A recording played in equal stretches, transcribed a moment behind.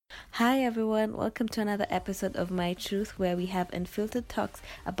Hi everyone, welcome to another episode of My Truth, where we have unfiltered talks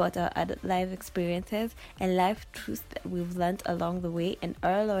about our adult life experiences and life truths that we've learned along the way and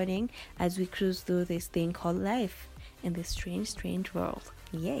are learning as we cruise through this thing called life in this strange world.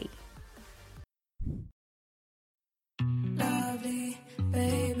 Yay! Lovely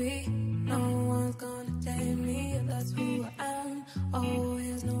baby, no one's gonna take me. That's who I am.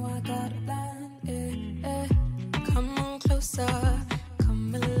 Always know I got a plan. Come on closer,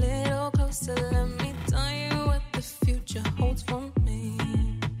 come a little closer. Let me tell you what the future holds for me.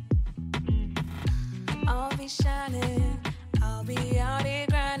 I'll be shining, I'll be out here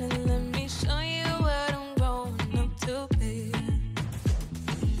grinding. Let me show you what I'm growing up to be.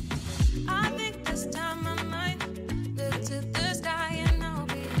 I think this time I might look to the sky and I'll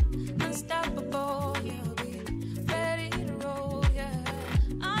be unstoppable. Yeah, I'll be ready to roll. Yeah,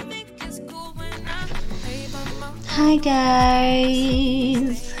 I think it's cool when I play by my. Hi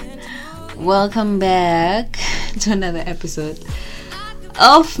guys! Welcome back to another episode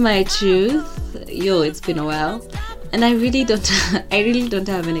of My Truth. Yo, it's been a while, and I really don't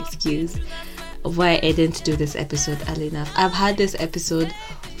have an excuse of why I didn't do this episode early enough. I've had this episode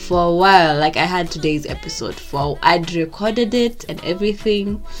for a while. Like, I had today's episode I'd recorded it and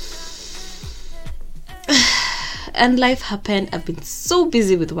everything, and life happened. I've been so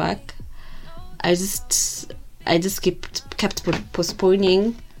busy with work. I just kept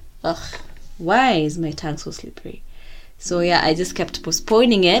postponing. Ugh, why is my tongue so slippery? So yeah, I just kept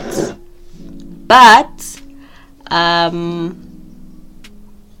postponing it. But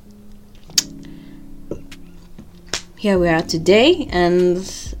here we are today, and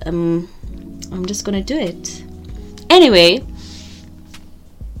I'm just gonna do it. Anyway,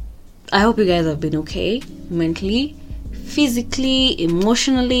 I hope you guys have been okay mentally, physically,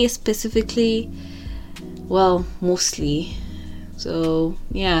 emotionally, specifically. Well, mostly. So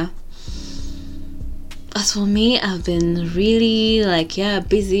yeah, as for me, I've been really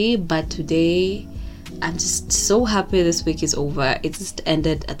busy, but today I'm just so happy this week is over. It just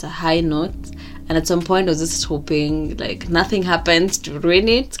ended at a high note, and at some point I was just hoping nothing happened to ruin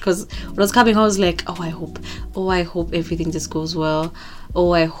it, because when I was coming I was like, I hope everything just goes well.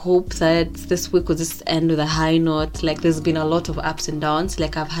 I hope that this week will just end with a high note. There's been a lot of ups and downs.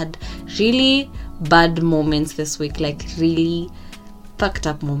 I've had really bad moments this week, really fucked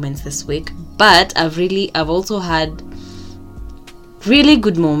up moments this week, but I've also had really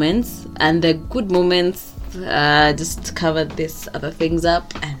good moments, and the good moments just covered these other things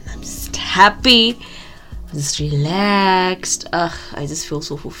up, and I'm just happy, I'm just relaxed. I just feel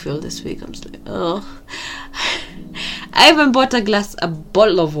so fulfilled this week. I'm just I even bought a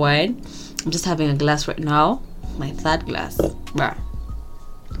bottle of wine. I'm just having a glass right now, my third glass.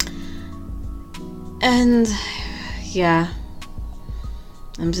 And yeah,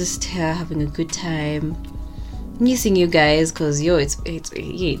 I'm just here having a good time, missing you guys, because it's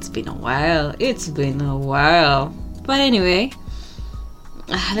been a while. But anyway,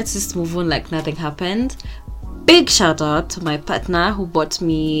 let's just move on like nothing happened. Big shout out to my partner who bought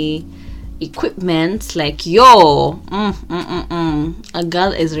me equipment. A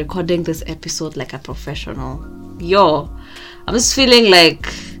girl is recording this episode like a professional. I'm just feeling I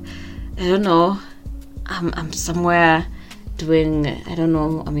don't know, I'm somewhere doing, I don't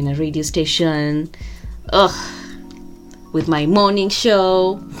know, I'm in a radio station with my morning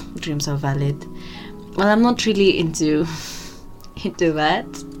show. Dreams are valid. Well, I'm not really into that,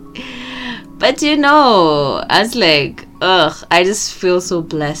 but I just feel so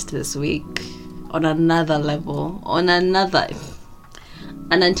blessed this week on another level, on an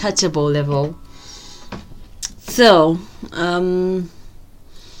untouchable level. So I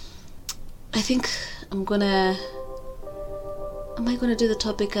think am I gonna do the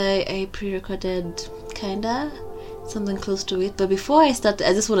topic I pre-recorded, kinda something close to it. But before I start,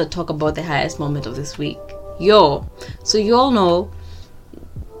 I just want to talk about the highest moment of this week. So you all know,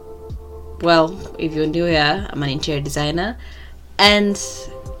 well, if you're new here, I'm an interior designer, and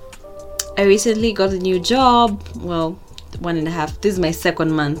I recently got a new job. Well, 1.5. This is my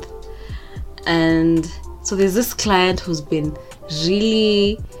second month, and so there's this client who's been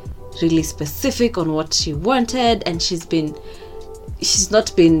really specific on what she wanted, and she's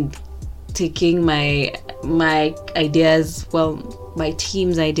not been taking my ideas, my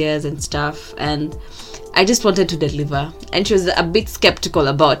team's ideas and stuff, and I just wanted to deliver, and she was a bit skeptical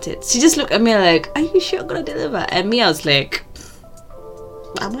about it. She just looked at me like, are you sure you're gonna deliver? And me, I was like,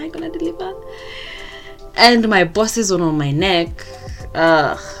 am I gonna deliver? And my bosses were on my neck.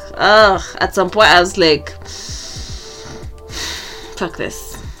 At some point I was like, fuck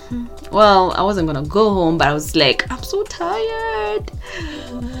this. Well, I wasn't gonna go home, but I was like, I'm so tired.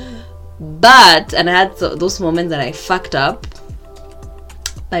 But, and I had those moments that I fucked up.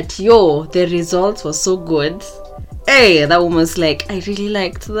 But the results were so good. Hey, that woman was like, I really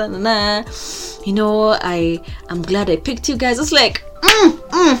liked that. You know, I'm glad I picked you guys. It's like,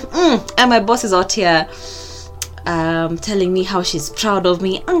 and my boss is out here telling me how she's proud of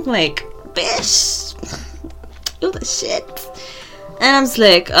me. I'm like, bitch, you're the shit. And I'm just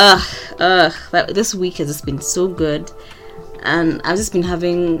like, this week has just been so good. And I've just been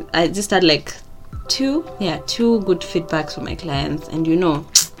I just had like two good feedbacks from my clients, and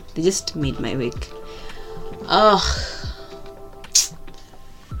they just made my week.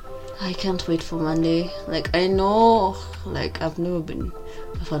 I can't wait for Monday. Like, I know, like, I've never been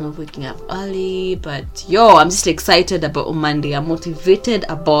a fan of waking up early, but I'm just excited about Monday. I'm motivated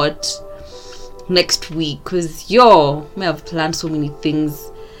about next week, because may have planned so many things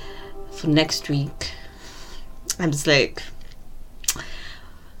for next week. I'm just like,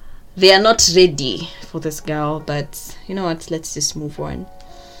 they are not ready for this girl, but you know what, let's just move on.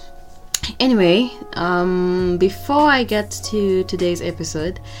 Anyway, before I get to today's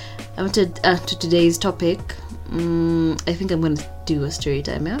episode, I wanted to today's topic. I think I'm gonna do a story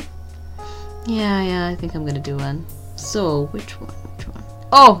time. Yeah, I think I'm gonna do one. So which one?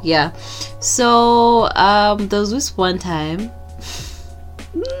 Oh yeah, so there was this one time.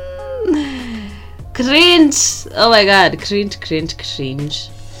 Cringe. Oh my god, cringe.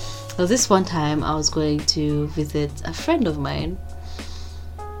 There was this one time I was going to visit a friend of mine,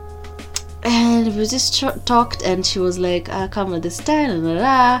 and we just talked, and she was like, come at this time,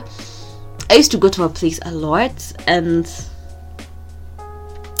 I used to go to her place a lot, and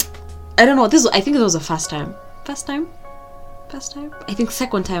I don't know, I think it was the first time, I think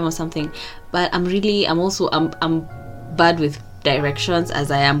second time or something, but I'm bad with directions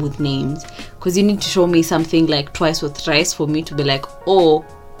as I am with names, because you need to show me something like twice or thrice for me to be like, oh,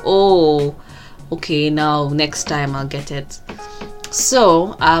 okay, now next time I'll get it.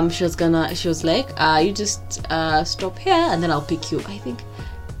 So she was like, you just stop here and then I'll pick you. I think,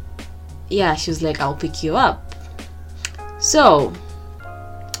 yeah, she was like, I'll pick you up. So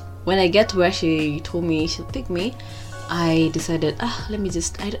when I get where she told me she'll pick me, I decided, let me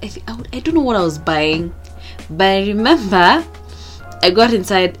just, I don't know what I was buying, but I remember I got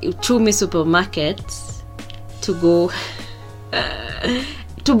inside Chumi supermarket to go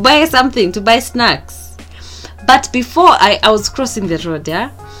to buy something, to buy snacks. But before I was crossing the road,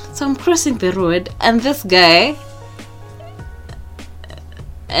 so I'm crossing the road, and this guy,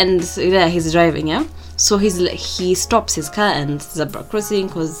 and he's driving, so he stops his car and zebra crossing,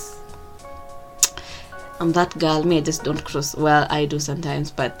 because I'm that girl. Me, I just don't cross. Well, I do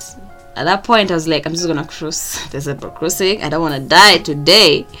sometimes, but at that point I was like, I'm just gonna cross the zebra crossing. I don't want to die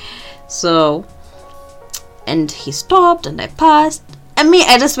today. So, and he stopped and I passed, and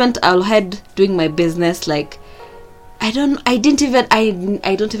I just went ahead doing my business. Like, I don't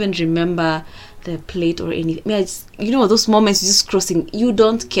even remember the plate or anything. I just, those moments, you're just crossing, you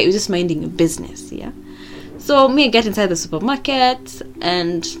don't care, you're just minding your business. So I get inside the supermarket,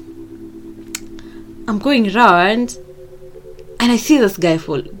 and I'm going around, and I see this guy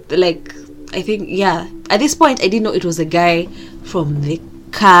I think, at this point I didn't know it was a guy from the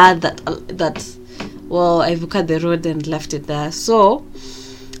car that I cut the road and left it there. So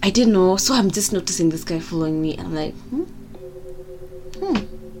I didn't know. So I'm just noticing this guy following me, and I'm like,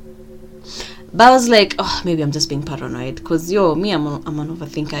 But I was like, maybe I'm just being paranoid, because I'm an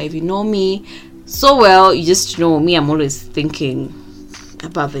overthinker. If you know me so well, you just know me. I'm always thinking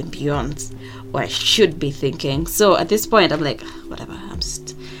above and beyond what I should be thinking. So at this point, I'm like, whatever. I'm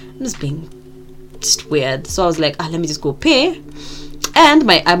just being just weird. So I was like, let me just go pay. And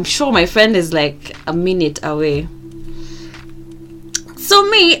I'm sure my friend is like a minute away. So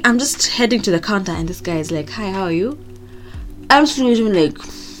I'm just heading to the counter, and this guy is like, hi, how are you? I'm still like,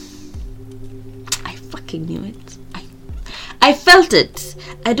 I fucking knew it. I felt it.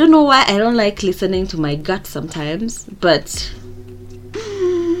 I don't know why I don't like listening to my gut sometimes, but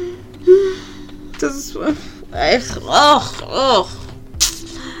this I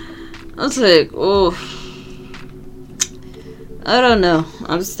was like, I don't know.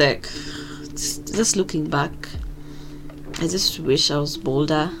 I'm just like, just looking back, I just wish I was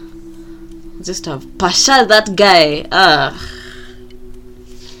bolder. Just have pasha that guy.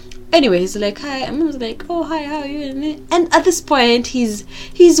 Anyway, he's like, hi. I was like, oh, hi, how are you? And at this point, he's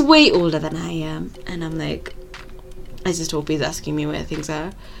way older than I am, and I'm like, I just hope he's asking me where things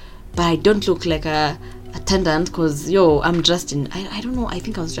are. But I don't look like a attendant, because I'm dressed in, I don't know, I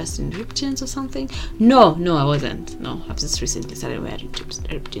think I was dressed in ripped jeans or something. No, I wasn't. No, I've just recently started wearing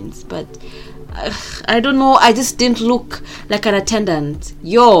ripped jeans, but I don't know, I just didn't look like an attendant.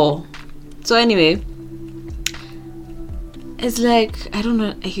 So anyway, it's like, I don't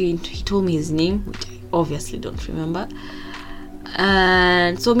know, he told me his name, which I obviously don't remember.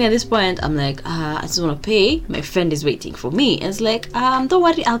 And so me at this point, I'm like, I just want to pay. My friend is waiting for me. And it's like, don't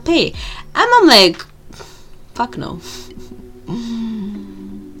worry, I'll pay. And I'm like, fuck no.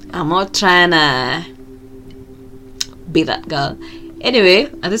 I'm not trying to be that girl. Anyway,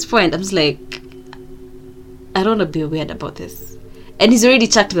 at this point, I'm just like, I don't want to be weird about this. And he's already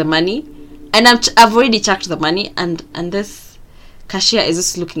checked the money. And I've already checked the money. And this cashier is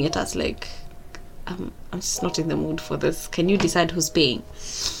just looking at us like, I'm just not in the mood for this. Can you decide who's paying?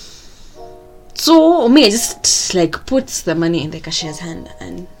 So me, I just like put the money in the cashier's hand,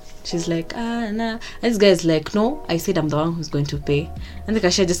 and she's like, nah. And this guy's like, no, I said I'm the one who's going to pay. And the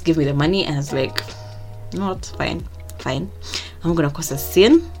cashier just gave me the money, and I was like, not fine. I'm gonna cause a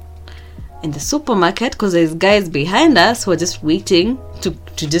scene in the supermarket because there's guys behind us who are just waiting to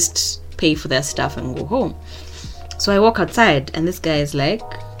just pay for their stuff and go home. So I walk outside, and this guy is like,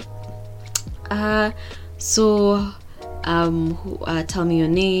 tell me your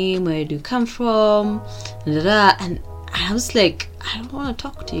name, where do you come from, and I was like, I don't want to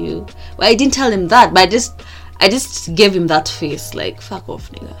talk to you. Well, I didn't tell him that, but I just gave him that face, like, fuck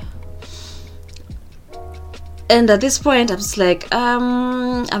off, nigga. And at this point, I was like,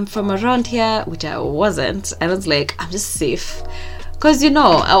 I'm from around here, which I wasn't. I was like, I'm just safe. Because,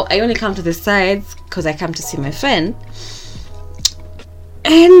 I only come to the sides because I come to see my friend.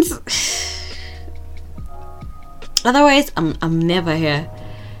 And otherwise, I'm never here.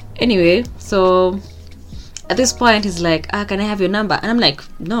 Anyway, so at this point, he's like, can I have your number? And I'm like,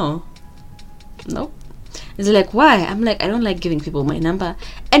 no. He's like, why? I'm like, I don't like giving people my number.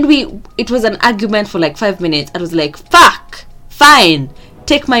 And it was an argument for like 5 minutes. I was like, fuck, fine,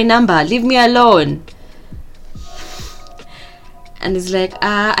 take my number, leave me alone. And he's like,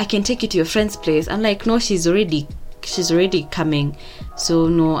 I can take you to your friend's place. I'm like, no, she's already coming, so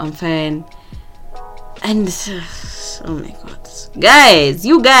no, I'm fine. And oh my god,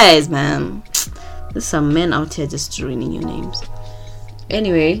 you guys, man, there's some men out here just ruining your names.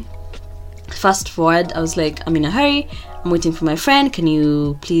 Anyway, fast forward, I was like, I'm in a hurry, I'm waiting for my friend, can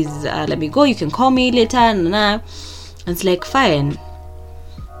you please let me go, you can call me later. And it's like, fine.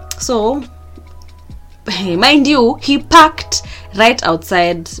 So mind you, he parked right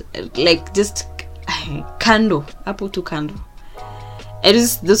outside, like just kando, hapo tu kando. It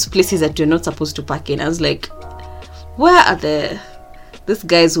is those places that you're not supposed to park in. I was like, where are these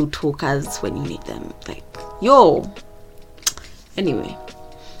guys who talk us when you need them? Like, yo. Anyway,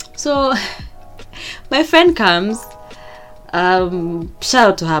 so my friend comes. Shout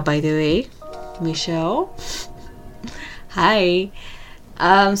out to her, by the way, Michelle. Hi.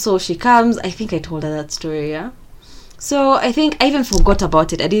 So she comes. I think I told her that story, yeah. So I think I even forgot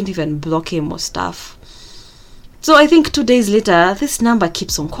about it. I didn't even block him or stuff. So I think 2 days later, this number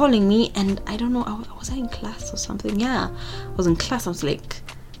keeps on calling me, and I don't know, was I in class or something? Yeah, I was in class. I was like,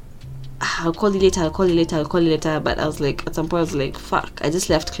 I'll call you later. But I was like, at some point I was like, fuck, I just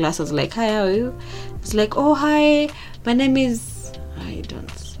left class. I was like, hi, how are you? It's like, oh, hi, my name is, I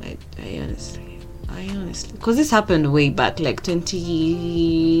honestly, because this happened way back, like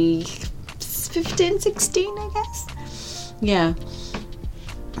 2015, 16, I guess. Yeah.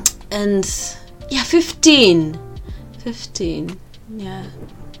 And yeah, 15, yeah.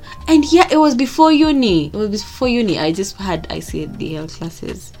 And yeah, it was before uni. I just had ICDL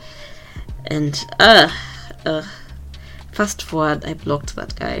classes. And fast forward, I blocked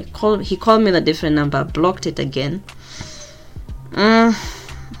that guy. He called me the different number, blocked it again. I've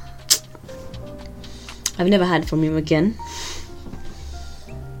never heard from him again.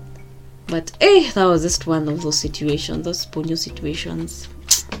 But that was just one of those situations, those ponyo situations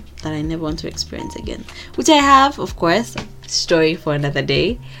that I never want to experience again. Which I have, of course, story for another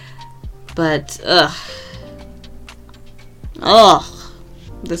day. But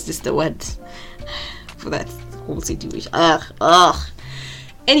that's just the word for that whole situation.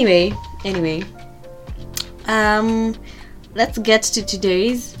 Anyway, let's get to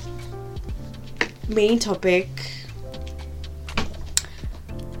today's main topic.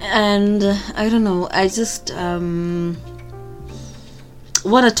 And I don't know, I just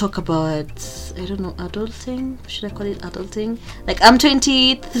want to talk about, I don't know, adulting. Should I call it adulting? Like, I'm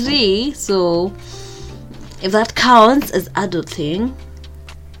 23, so if that counts as adulting,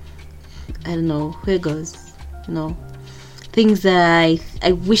 I don't know, where it goes, things that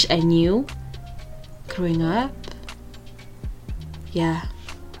I wish I knew growing up. Yeah.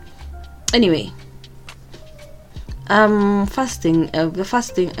 Anyway, the first thing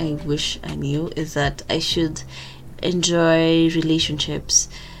I wish I knew is that I should enjoy relationships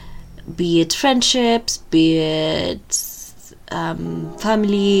be it friendships, be it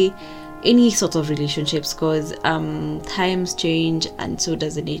family, any sort of relationships, because times change and so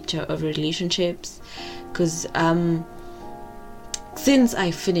does the nature of relationships. Because since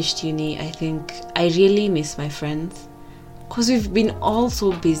I finished uni, I think I really miss my friends, because we've been all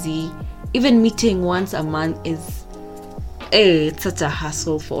so busy. Even meeting once a month is it's such a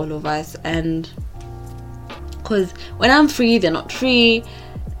hassle for all of us. And because when I'm free, they're not free,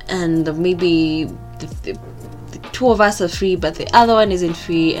 and maybe the two of us are free but the other one isn't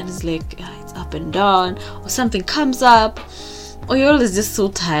free, and it's like it's up and down, or something comes up, or you're always just so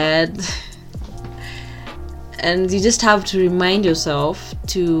tired. And you just have to remind yourself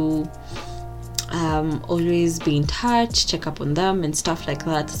to always be in touch, check up on them and stuff like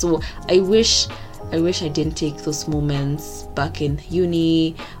that. So I wish I didn't take those moments back in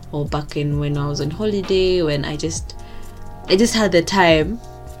uni, or back in when I was on holiday, when I just had the time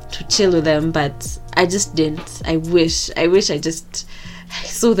to chill with them, but I just didn't. I wish I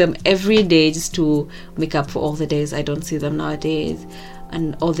saw them every day, just to make up for all the days I don't see them nowadays,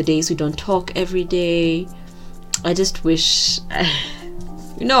 and all the days we don't talk every day. I just wish,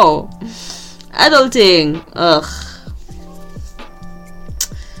 adulting. Ugh.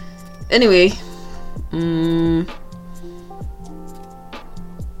 Anyway,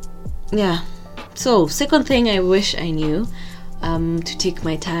 yeah. So second thing I wish I knew, to take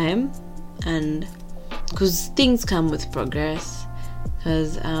my time, and because things come with progress.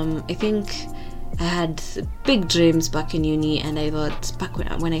 Because I think I had big dreams back in uni, and I thought back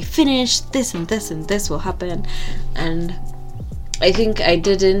when I finish this and this and this will happen, and I think I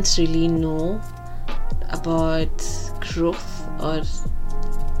didn't really know about growth, or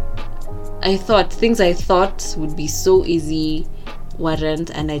I thought things I thought would be so easy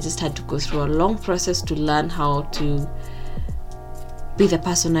weren't, and I just had to go through a long process to learn how to be the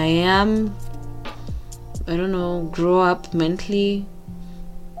person I am. I don't know, grow up mentally,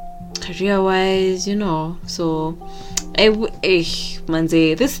 career-wise, So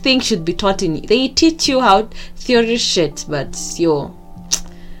manze, this thing should be taught in. They teach you how theory shit, but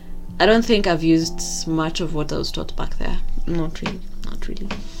I don't think I've used much of what I was taught back there. Not really.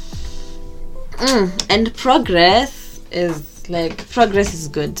 And progress is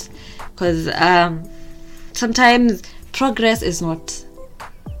good, because sometimes progress is not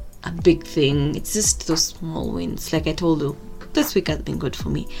a big thing. It's just those small wins. Like I told you, this week has been good for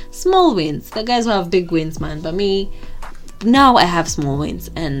me. Small wins. The guys who have big wins, man. But me, now I have small wins,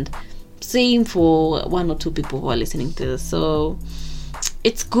 and same for one or two people who are listening to this. So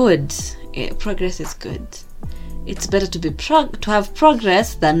it's good. Progress is good. It's better to have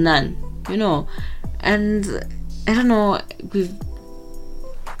progress than none, And I don't know,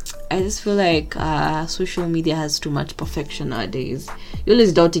 I just feel like social media has too much perfection nowadays. You're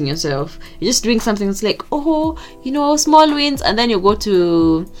always doubting yourself. You're just doing something that's like, small wins, and then you go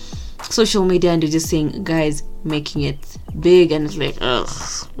to social media and you're just seeing guys making it big, and it's like, ugh,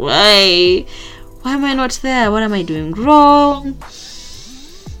 why am I not there? What am I doing wrong?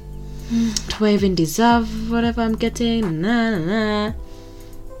 Do I even deserve whatever I'm getting? Nah.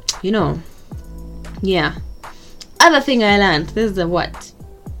 Yeah. Other thing I learned, this is the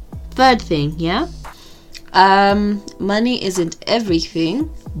third thing, yeah? Money isn't everything,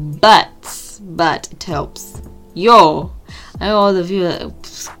 but it helps. I know all of you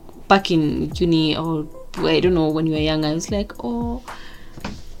back in uni, or I don't know, when you were young, I was like, I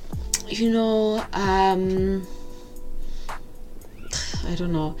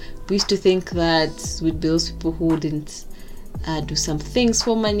don't know. We used to think that we'd be those people who wouldn't do some things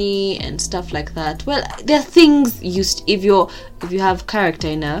for money and stuff like that. Well, there are things if you have character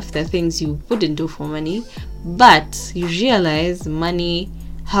enough, there are things you wouldn't do for money, but you realize money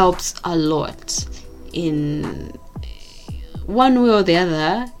helps a lot in one way or the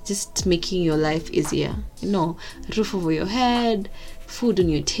other, just making your life easier. A roof over your head, food on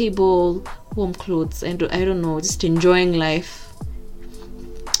your table, warm clothes, and I don't know, just enjoying life.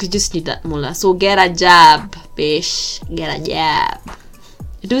 You just need that mullah. So get a job, bish. Get a job.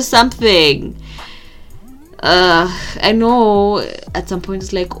 Do something. I know at some point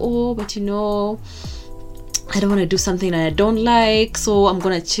it's like, but I don't want to do something that I don't like, so I'm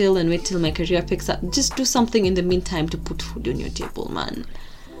gonna chill and wait till my career picks up. Just do something in the meantime to put food on your table, man.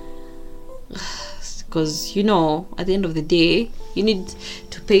 Because at the end of the day, you need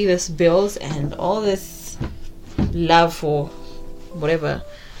to pay these bills, and all this love for whatever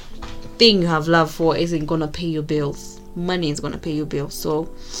thing you have love for isn't gonna pay your bills. Money is gonna pay your bills. So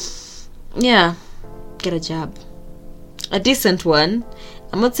yeah, get a job, a decent one,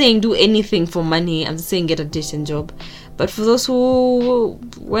 I'm not saying do anything for money. I'm just saying get a decent job. But for those who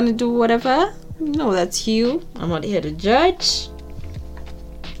want to do whatever, no, that's you. I'm not here to judge.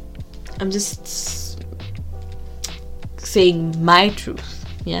 I'm just saying my truth.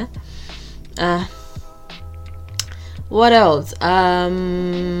 Yeah. What else?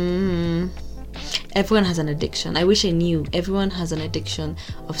 Everyone has an addiction. I wish I knew. Everyone has an addiction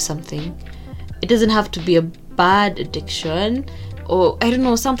of something. It doesn't have to be a bad addiction, or I don't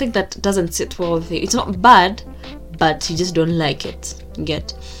know, something that doesn't sit well with you. It's not bad, but you just don't like it.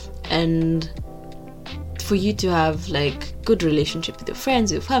 Get? And for you to have like good relationship with your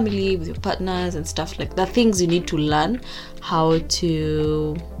friends, your family, with your partners and stuff like that, things you need to learn how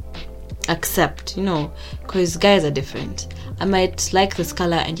to accept, you know, because guys are different. I might like this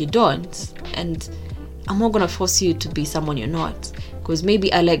color and you don't, and I'm not gonna force you to be someone you're not, because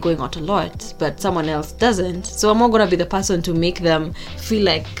maybe I like going out a lot but someone else doesn't, so I'm not gonna be the person to make them feel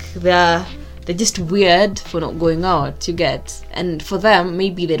like they're just weird for not going out, you get? And for them,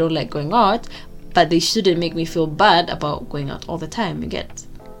 maybe they don't like going out, but they shouldn't make me feel bad about going out all the time, you get?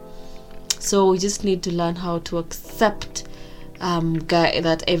 So we just need to learn how to accept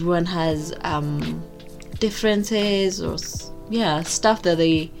that everyone has differences, or stuff that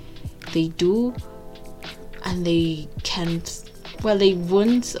they do, and they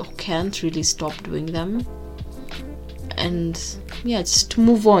won't or can't really stop doing them. And just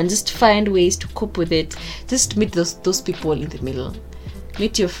move on, just find ways to cope with it. Just meet those people in the middle.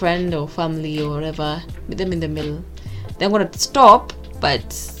 Meet your friend or family or whatever, meet them in the middle. They're gonna stop,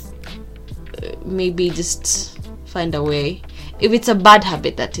 but maybe just find a way. If it's a bad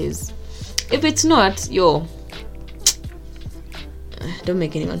habit, that is. If it's not, don't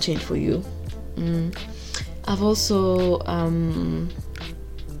make anyone change for you. I've also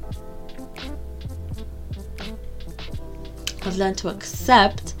I've learned to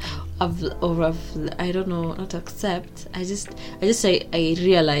accept I realized,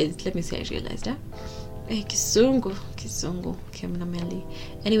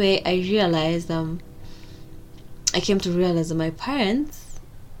 anyway, I realized I came to realize that my parents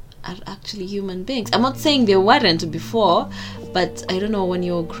are actually human beings. I'm not saying they weren't before, but I don't know, when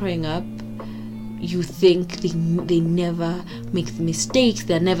you're growing up, you think they never make mistakes.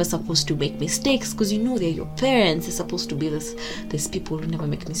 They're never supposed to make mistakes, because you know they're your parents. They're supposed to be these people who never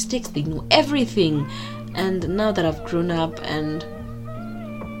make mistakes. They know everything. And now that I've grown up, and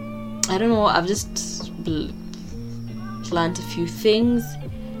I don't know, I've just learned a few things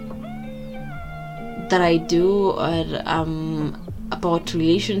that I do, or about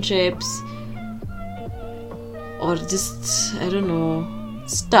relationships, or just, I don't know,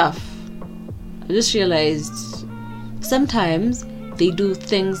 stuff. I just realized sometimes they do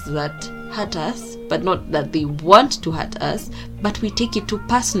things that hurt us, but not that they want to hurt us, but we take it too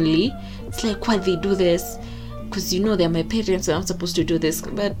personally. It's like, why they do this? Because you know they're my parents and I'm supposed to do this.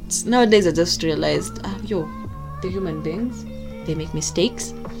 But nowadays I just realized, they're human beings. They make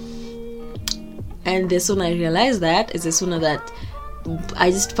mistakes. And the sooner I realize that, is the sooner that I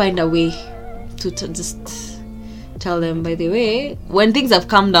just find a way to just tell them, by the way, when things have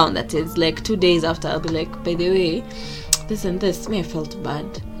calmed down, that is, like 2 days after, I'll be like, by the way, this and this, I felt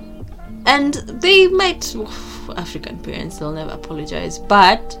bad. And they might, African parents, they'll never apologize,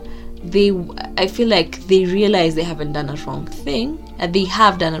 but I feel like they realize they haven't done a wrong thing, and they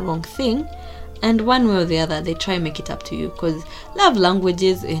have done a wrong thing, and one way or the other, they try and make it up to you, because love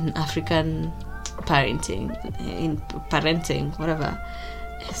languages in African parenting, whatever,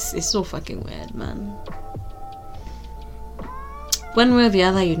 it's so fucking weird, man. One way or the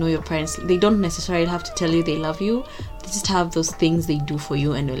other, you know your parents, they don't necessarily have to tell you they love you. They just have those things they do for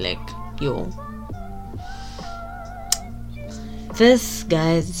you, and you're like, this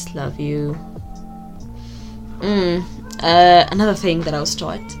guys just love you. Another thing that I was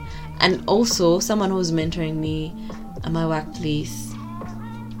taught, and also someone who's mentoring me at my workplace,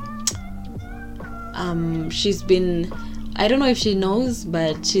 she's been, I don't know if she knows,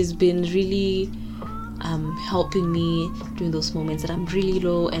 but she's been really helping me during those moments that I'm really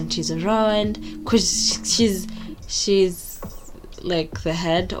low, and she's around, because she's like the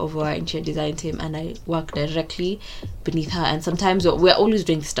head of our interior design team, and I work directly beneath her, and sometimes we're always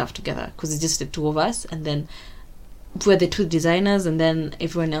doing stuff together, because it's just the two of us, and then we're the two designers, and then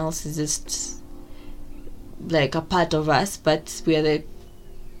everyone else is just like a part of us, but we are the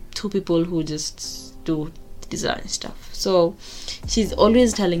two people who just do design stuff. So she's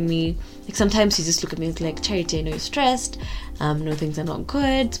always telling me, like, sometimes she just look at me like, Charity, I know you're stressed, no, things are not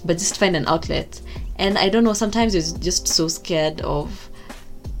good, but just find an outlet. And I don't know, sometimes you're just so scared of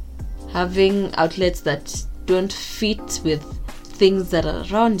having outlets that don't fit with things that are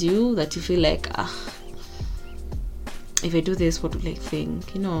around you that you feel like, if I do this, what will I think,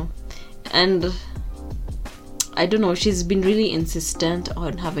 And I don't know, she's been really insistent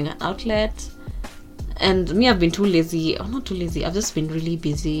on having an outlet. And me, I've been too lazy. Oh, not too lazy. I've just been really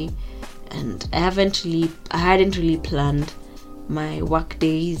busy. And I hadn't really planned my work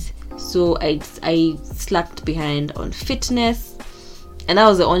days. So I slacked behind on fitness. And that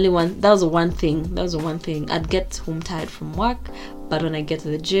was the one thing. I'd get home tired from work. But when I get to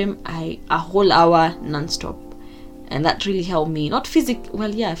the gym, a whole hour non-stop. And that really helped me, not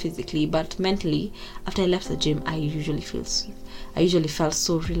physically, but mentally. After I left the gym, I usually felt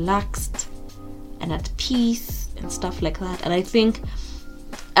so relaxed and at peace and stuff like that. And I think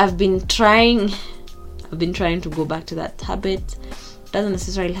I've been trying to go back to that habit. It doesn't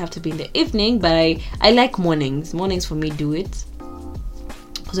necessarily have to be in the evening, but I like mornings. Mornings for me do it.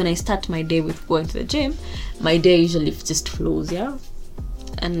 Because when I start my day with going to the gym, my day usually just flows, yeah?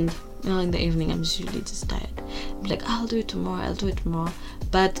 And in the evening, I'm usually just tired. I'm like, I'll do it tomorrow.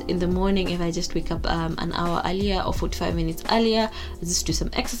 But in the morning, if I just wake up an hour earlier or 45 minutes earlier, I just do some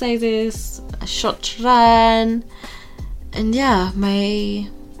exercises, a short run, and yeah, my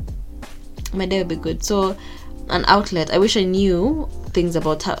day will be good. So, an outlet. I wish I knew things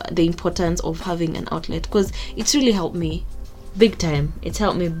about the importance of having an outlet, because it's really helped me big time. It's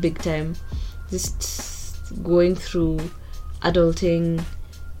helped me big time. Just going through adulting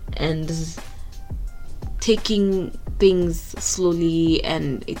and taking things slowly,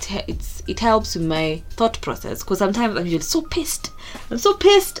 and it helps with my thought process, because sometimes I'm just so pissed,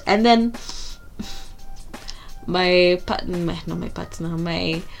 and then my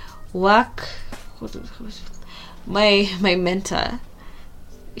mentor,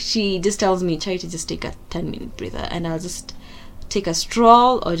 she just tells me, try to just take a 10-minute breather, and I'll just take a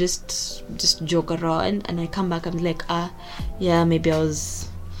stroll or just jog around, and I come back, I'm like,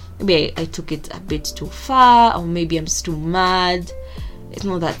 maybe I took it a bit too far, or maybe I'm just too mad. It's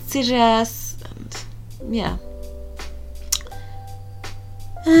not that serious, and yeah.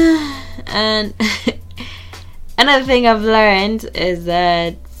 And another thing I've learned is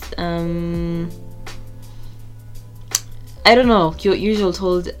that I don't know. We usually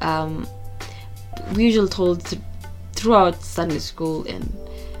told throughout Sunday school, and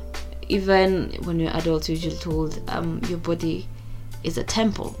even when you're adults, you're usually told your body is a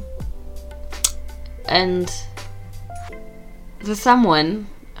temple. And there's someone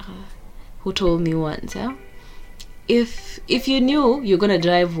who told me once, if you knew you're gonna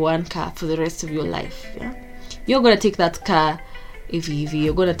drive one car for the rest of your life, you're gonna take that car EV,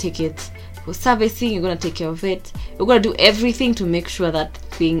 you're gonna take it for servicing, you're gonna take care of it, you're gonna do everything to make sure that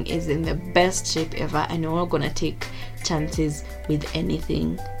thing is in the best shape ever, and you're not gonna take chances with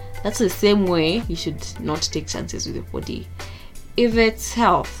anything. That's the same way you should not take chances with your body. If it's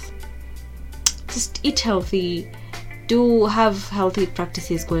health, just eat healthy, do have healthy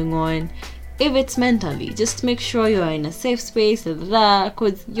practices going on. If it's mentally, just make sure you're in a safe space,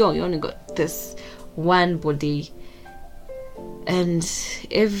 because you only got this one body. And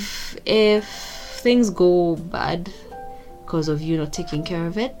if things go bad because of you not taking care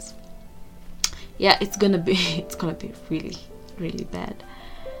of it, it's gonna be really, really bad.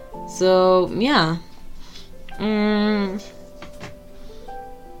 So yeah, I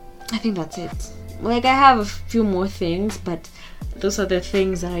think that's it. Like, I have a few more things, but those are the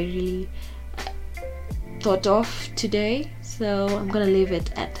things that I really thought of today. So I'm gonna leave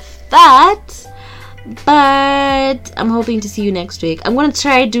it at that. But I'm hoping to see you next week. I'm gonna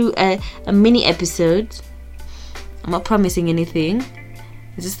try to do a mini episode. I'm not promising anything.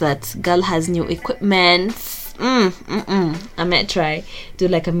 It's just that girl has new equipment. I might try do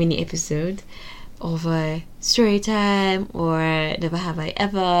like a mini episode of a story time, or Never Have I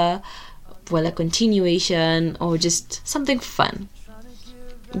Ever, well, a continuation, or just something fun.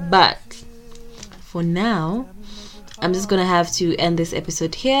 But for now, I'm just gonna have to end this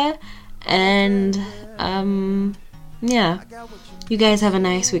episode here. And you guys have a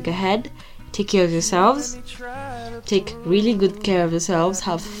nice week ahead. Take care of yourselves, take really good care of yourselves,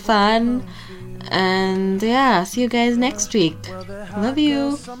 have fun, and see you guys next week. Love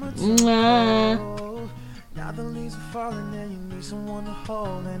you. Mwah. Now the leaves are falling and you need someone to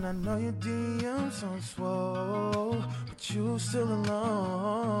hold, and I know your DMs on swole, but you still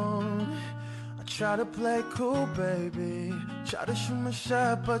alone. I try to play cool, baby, try to shoot my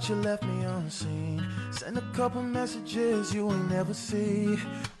shot, but you left me unseen. Send a couple messages you ain't never see.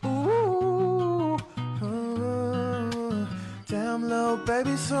 Ooh, damn little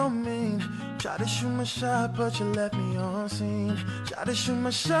baby, so mean. Try to shoot my shot, but you left me unseen. Try to shoot my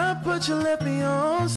shot, but you left me unseen.